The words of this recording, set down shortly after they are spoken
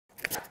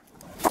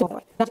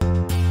Well,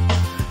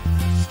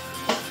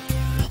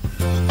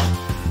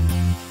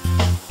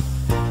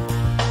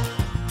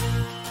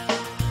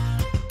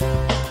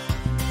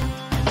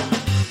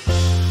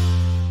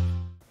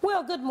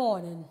 good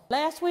morning.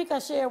 Last week I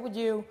shared with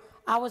you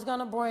I was going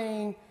to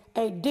bring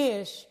a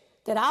dish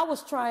that I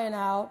was trying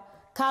out,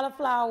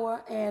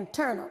 cauliflower and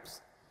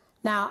turnips.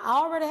 Now, I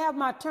already have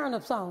my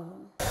turnips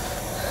on. I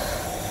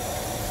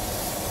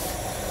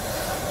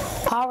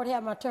already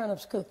have my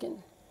turnips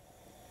cooking.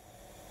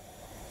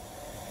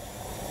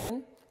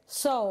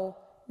 So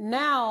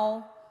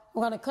now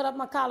I'm going to cut up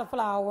my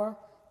cauliflower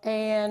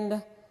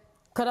and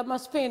cut up my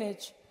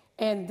spinach,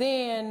 and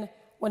then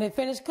when it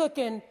finishes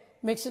cooking,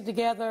 mix it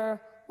together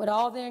with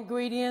all the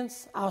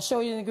ingredients. I'll show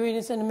you the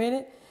ingredients in a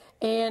minute,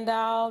 and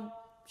I'll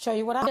show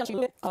you what I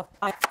do.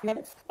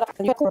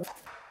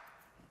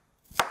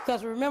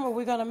 Because remember,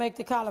 we're going to make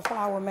the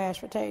cauliflower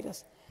mashed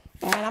potatoes.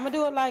 And I'm going to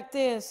do it like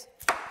this,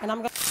 and I'm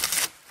going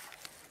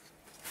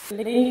to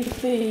leave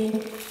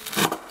the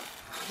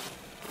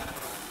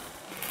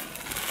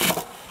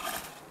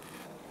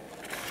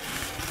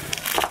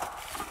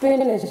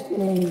spinach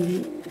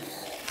leaves.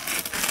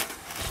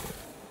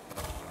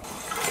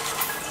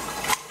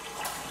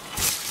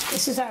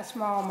 This is how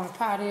small my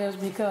pot is,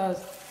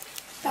 because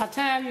by the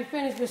time you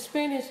finish with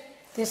spinach,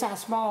 this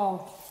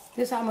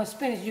is how much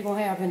spinach you're going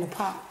to have in the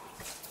pot.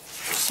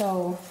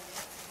 So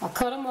I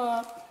cut them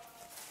up.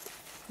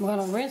 I'm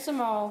going to rinse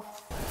them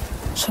off.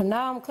 So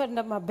now I'm cutting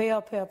up my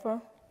bell pepper.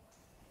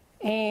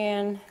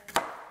 And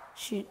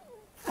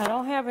I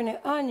don't have any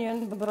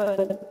onion,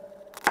 but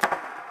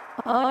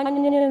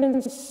onion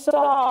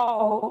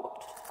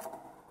salt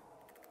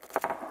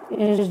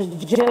is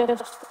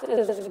just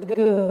as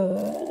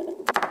good.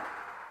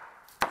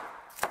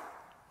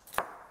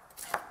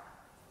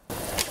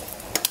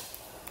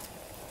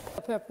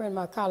 Pepper in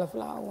my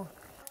cauliflower.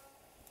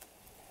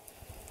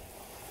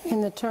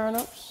 In the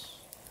turnips.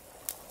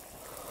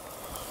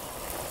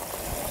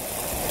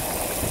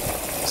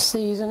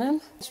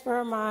 Seasoning.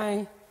 For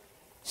my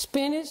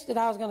spinach that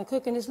I was going to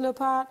cook in this little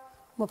pot,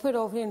 I'm going to put it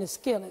over here in the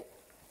skillet.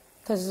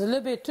 Because it's a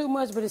little bit too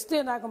much, but it's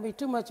still not going to be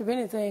too much of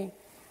anything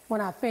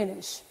when I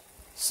finish.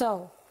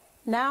 So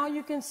now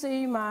you can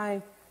see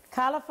my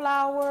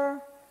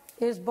cauliflower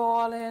is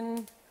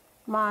boiling.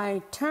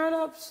 My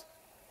turnips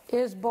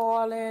is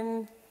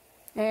boiling.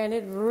 And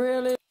it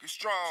really be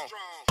strong.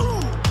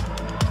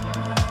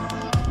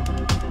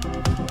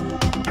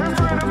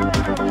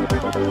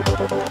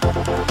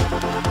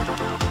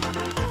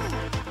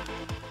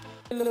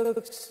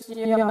 Looks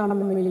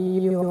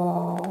yummy,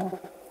 y'all.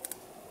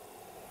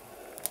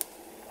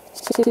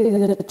 See,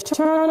 the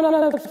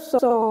turnips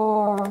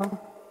are,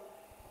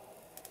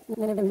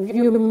 if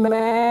you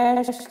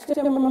mash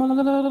them a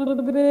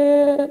little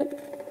bit,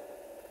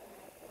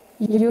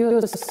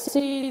 you'll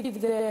see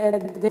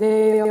that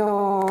they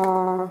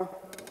are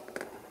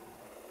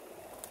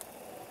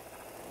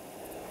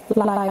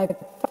like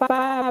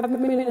 5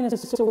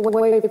 minutes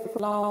away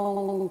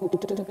from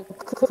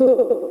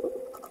cook.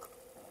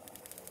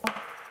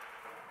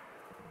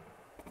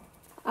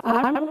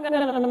 I'm going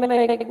to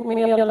make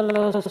me a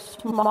little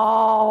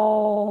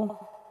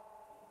small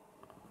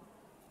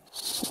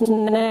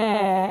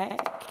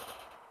snack.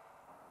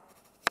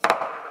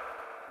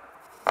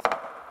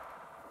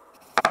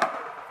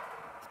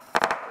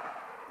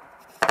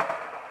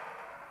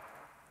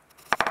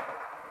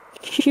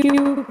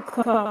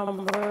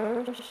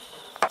 Cucumbers.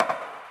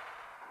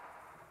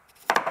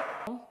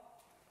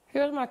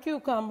 Here's my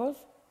cucumbers.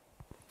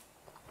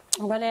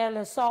 I'm going to add a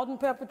little salt and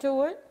pepper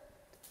to it,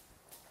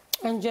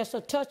 and just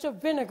a touch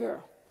of vinegar.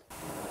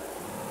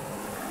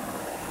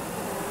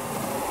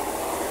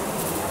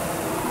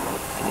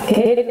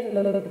 It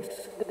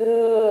looks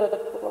good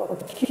for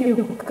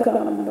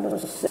cucumber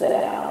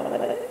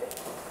salad.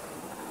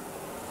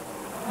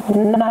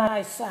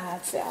 Nice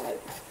side salad.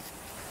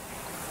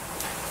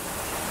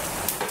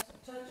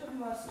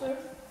 Mustard.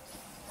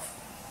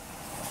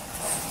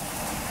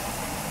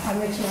 I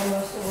mix my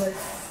mustard with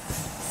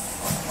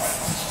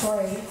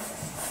spray.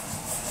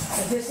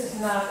 But this is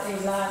not a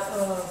lot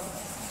of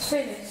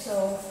spinach,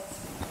 so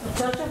a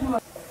touch of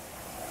mustard.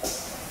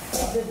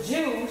 The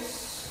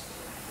juice,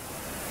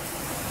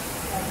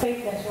 I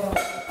think that's what I'm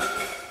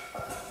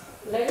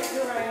let it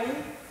drain.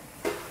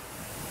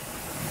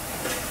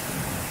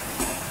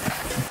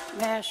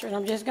 Mash it.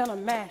 I'm just going to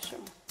mash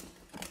them.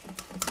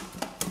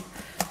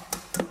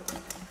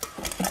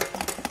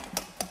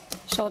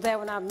 So that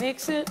when I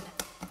mix it,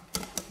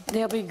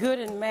 they'll be good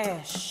and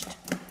mashed,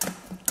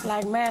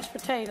 like mashed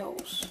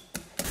potatoes.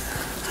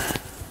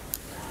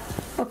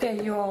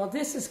 Okay, you all,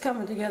 this is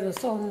coming together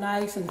so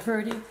nice and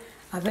pretty.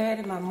 I've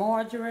added my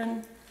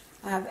margarine,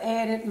 I've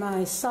added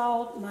my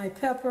salt, my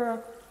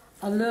pepper,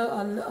 a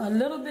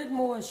little bit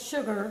more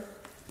sugar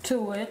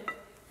to it,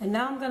 and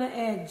now I'm going to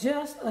add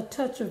just a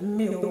touch of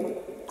milk.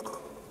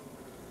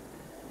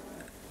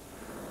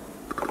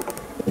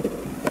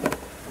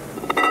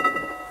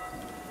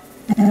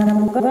 And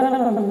I'm going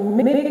to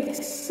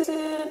mix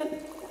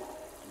it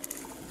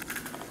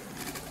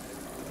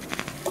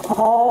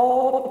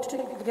all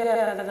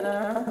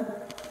together.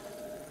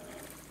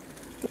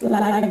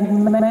 like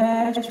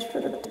mashed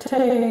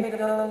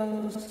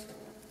potatoes.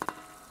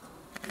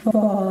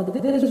 Oh,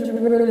 this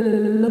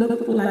really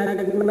look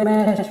like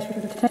mashed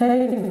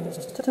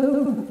potatoes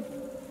too.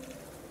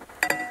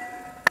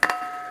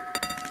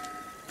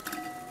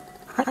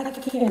 I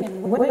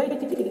can't wait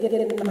to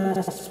get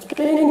my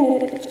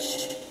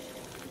spinach.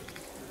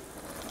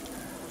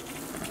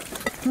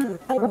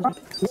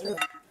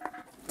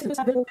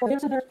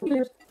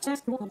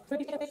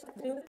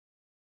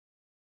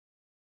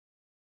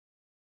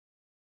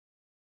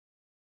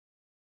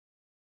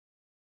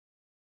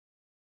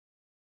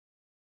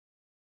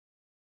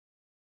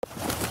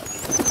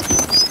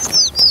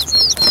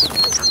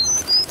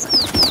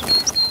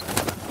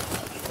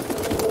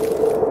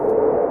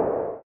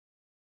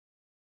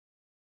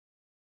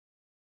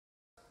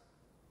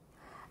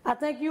 I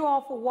thank you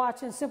all for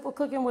watching Simple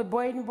Cooking with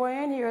Braden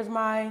Brand. Here's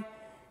my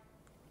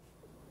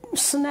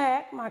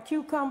snack, my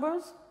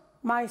cucumbers,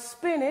 my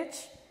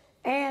spinach,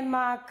 and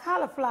my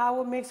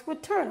cauliflower mixed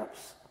with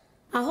turnips.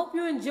 I hope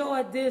you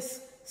enjoyed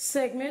this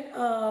segment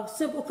of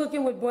Simple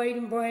Cooking with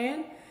Braden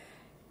Brand,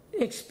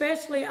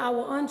 especially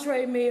our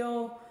entree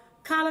meal,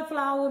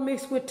 cauliflower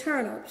mixed with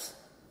turnips.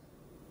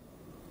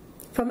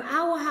 From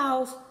our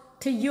house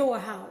to your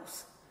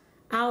house.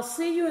 I'll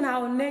see you in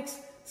our next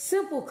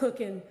Simple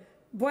Cooking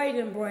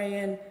Braden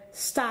Brand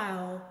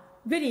style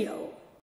video.